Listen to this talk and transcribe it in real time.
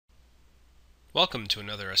Welcome to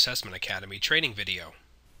another Assessment Academy training video.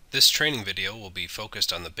 This training video will be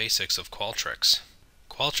focused on the basics of Qualtrics.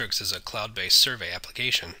 Qualtrics is a cloud-based survey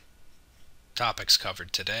application. Topics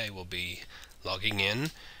covered today will be logging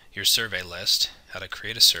in, your survey list, how to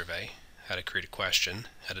create a survey, how to create a question,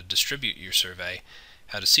 how to distribute your survey,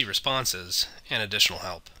 how to see responses, and additional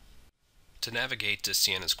help. To navigate to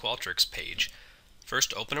Siena's Qualtrics page,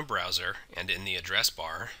 first open a browser and in the address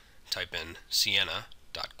bar, type in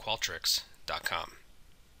siena.qualtrics.com.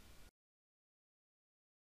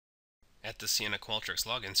 At the Siena Qualtrics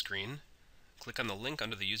login screen, click on the link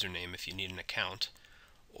under the username if you need an account,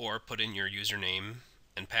 or put in your username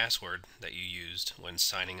and password that you used when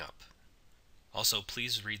signing up. Also,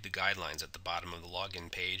 please read the guidelines at the bottom of the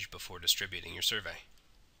login page before distributing your survey.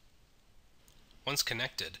 Once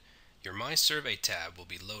connected, your My Survey tab will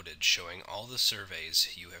be loaded, showing all the surveys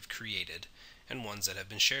you have created and ones that have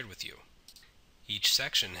been shared with you. Each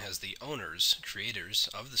section has the owners, creators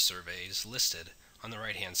of the surveys listed on the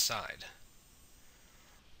right-hand side,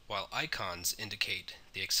 while icons indicate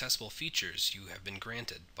the accessible features you have been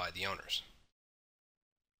granted by the owners.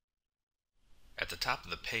 At the top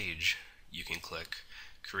of the page, you can click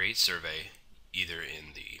Create Survey either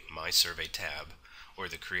in the My Survey tab or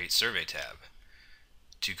the Create Survey tab.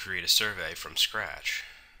 To create a survey from scratch,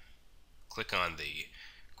 click on the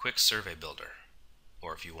Quick Survey Builder,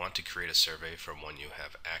 or if you want to create a survey from one you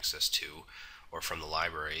have access to or from the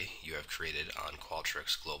library you have created on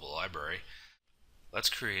Qualtrics Global Library, let's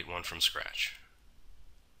create one from scratch.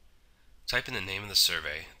 Type in the name of the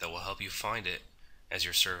survey that will help you find it as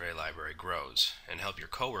your survey library grows, and help your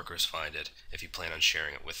coworkers find it if you plan on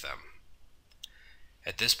sharing it with them.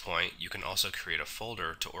 At this point, you can also create a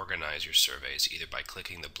folder to organize your surveys either by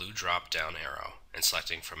clicking the blue drop-down arrow and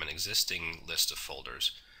selecting from an existing list of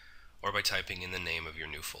folders, or by typing in the name of your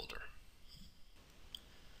new folder.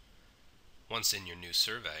 Once in your new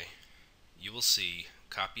survey, you will see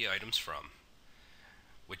Copy Items From,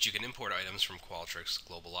 which you can import items from Qualtrics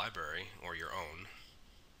Global Library or your own,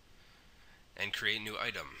 and Create New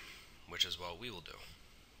Item, which is what we will do.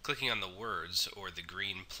 Clicking on the words or the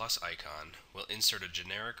green plus icon will insert a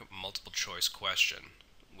generic multiple choice question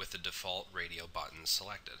with the default radio buttons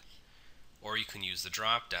selected, or you can use the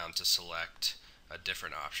drop down to select a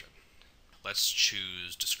different option. Let's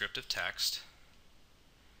choose descriptive text.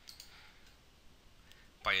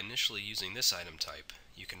 By initially using this item type,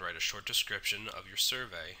 you can write a short description of your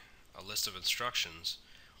survey, a list of instructions,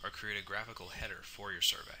 or create a graphical header for your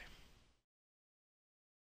survey.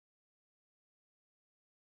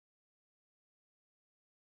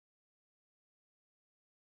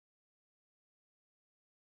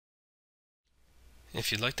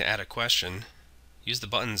 If you'd like to add a question, use the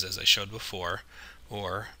buttons as I showed before,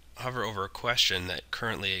 or hover over a question that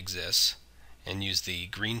currently exists and use the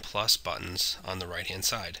green plus buttons on the right-hand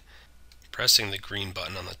side. Pressing the green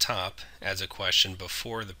button on the top adds a question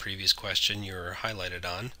before the previous question you're highlighted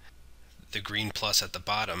on. The green plus at the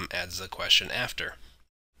bottom adds the question after.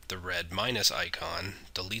 The red minus icon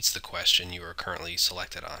deletes the question you are currently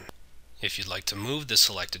selected on. If you'd like to move the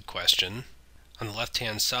selected question, on the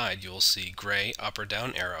left-hand side you will see gray up or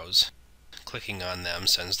down arrows. Clicking on them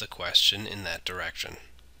sends the question in that direction.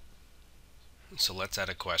 So let's add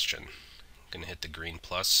a question. I'm going to hit the green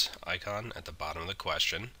plus icon at the bottom of the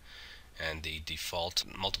question, and the default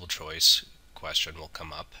multiple choice question will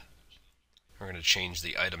come up. We're going to change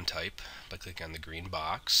the item type by clicking on the green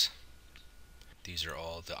box. These are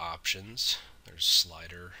all the options. There's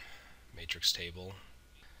slider, matrix table.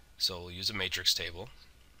 So we'll use a matrix table,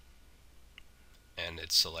 and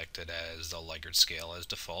it's selected as the Likert scale as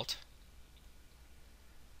default.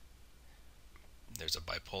 There's a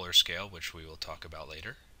bipolar scale, which we will talk about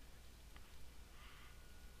later,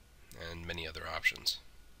 and many other options.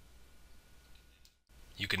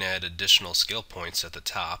 You can add additional scale points at the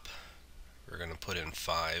top. We're going to put in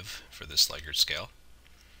 5 for this Likert scale.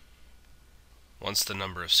 Once the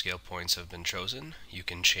number of scale points have been chosen, you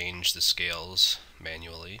can change the scales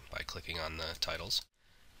manually by clicking on the titles.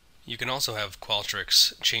 You can also have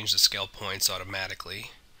Qualtrics change the scale points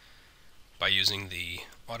automatically by using the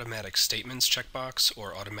Automatic Statements checkbox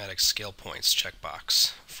or Automatic Scale Points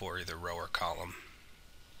checkbox for either row or column.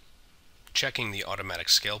 Checking the automatic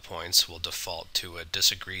scale points will default to a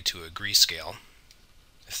disagree to agree scale.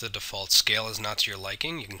 If the default scale is not to your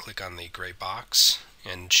liking, you can click on the gray box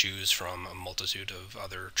and choose from a multitude of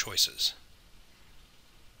other choices.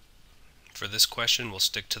 For this question, we'll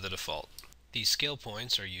stick to the default. These scale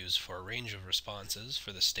points are used for a range of responses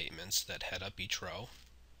for the statements that head up each row.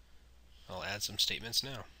 I'll add some statements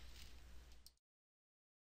now.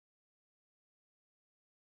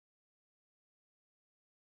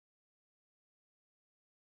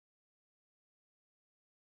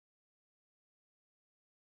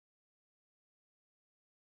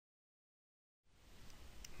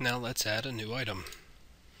 Now let's add a new item.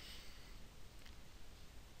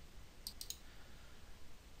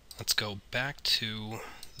 Let's go back to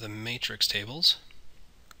the matrix tables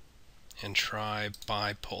and try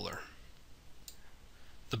bipolar.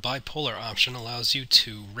 The bipolar option allows you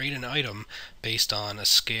to rate an item based on a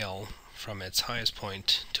scale from its highest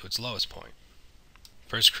point to its lowest point.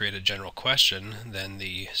 First create a general question, then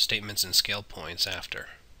the statements and scale points after.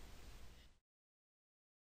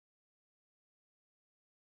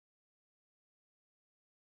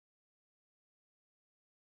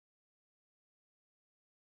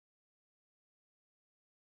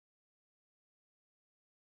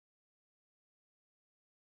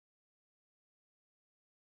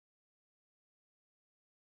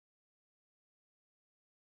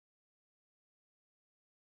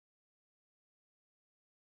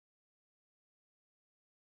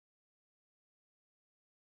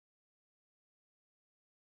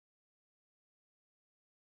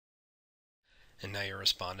 And now your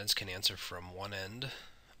respondents can answer from one end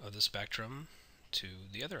of the spectrum to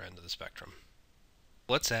the other end of the spectrum.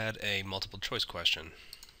 Let's add a multiple choice question.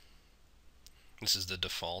 This is the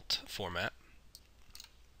default format.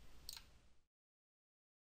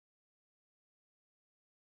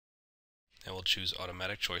 And we'll choose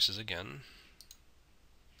automatic choices again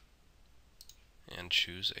and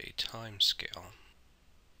choose a time scale.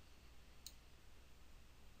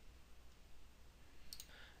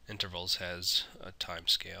 Intervals has a time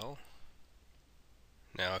scale.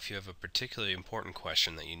 Now if you have a particularly important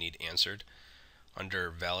question that you need answered,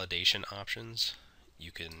 under validation options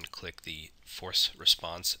you can click the force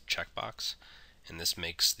response checkbox, and this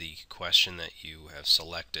makes the question that you have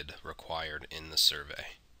selected required in the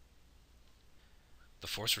survey. The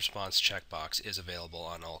force response checkbox is available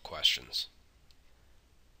on all questions.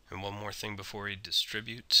 And one more thing before we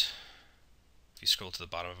distribute. If you scroll to the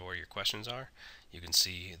bottom of where your questions are, you can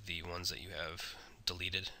see the ones that you have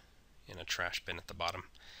deleted in a trash bin at the bottom.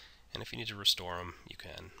 And if you need to restore them, you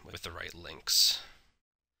can with the right links.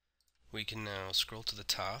 We can now scroll to the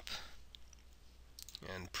top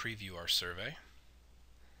and preview our survey.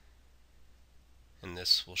 And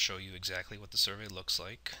this will show you exactly what the survey looks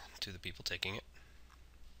like to the people taking it.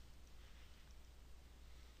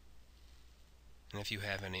 And if you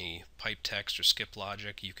have any pipe text or skip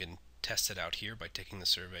logic, you can test it out here by taking the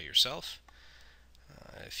survey yourself.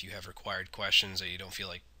 If you have required questions that you don't feel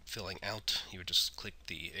like filling out, you would just click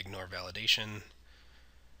the ignore validation,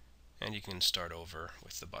 and you can start over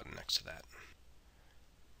with the button next to that.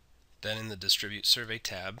 Then in the distribute survey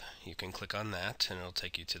tab, you can click on that and it'll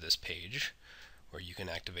take you to this page where you can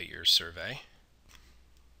activate your survey.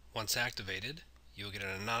 Once activated, you'll get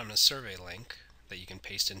an anonymous survey link that you can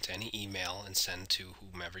paste into any email and send to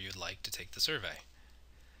whomever you'd like to take the survey.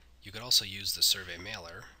 You could also use the survey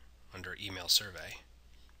mailer under email survey,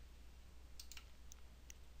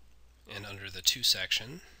 and under the to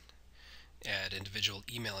section add individual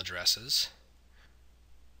email addresses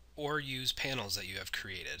or use panels that you have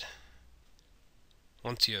created.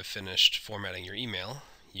 Once you have finished formatting your email,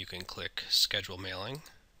 you can click schedule mailing.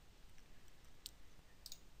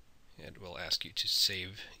 It will ask you to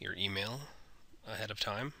save your email ahead of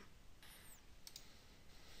time.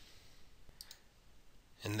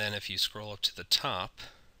 And then if you scroll up to the top,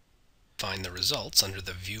 find the results under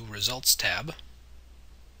the View Results tab,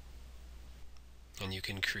 and you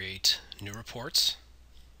can create new reports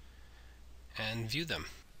and view them.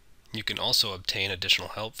 You can also obtain additional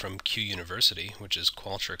help from Q University, which is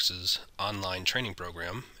Qualtrics' online training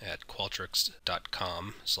program at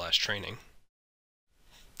qualtrics.com/training.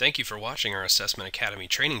 Thank you for watching our Assessment Academy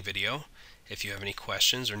training video. If you have any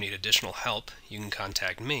questions or need additional help, you can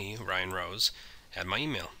contact me, Ryan Rose, at my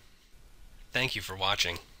email. Thank you for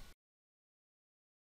watching.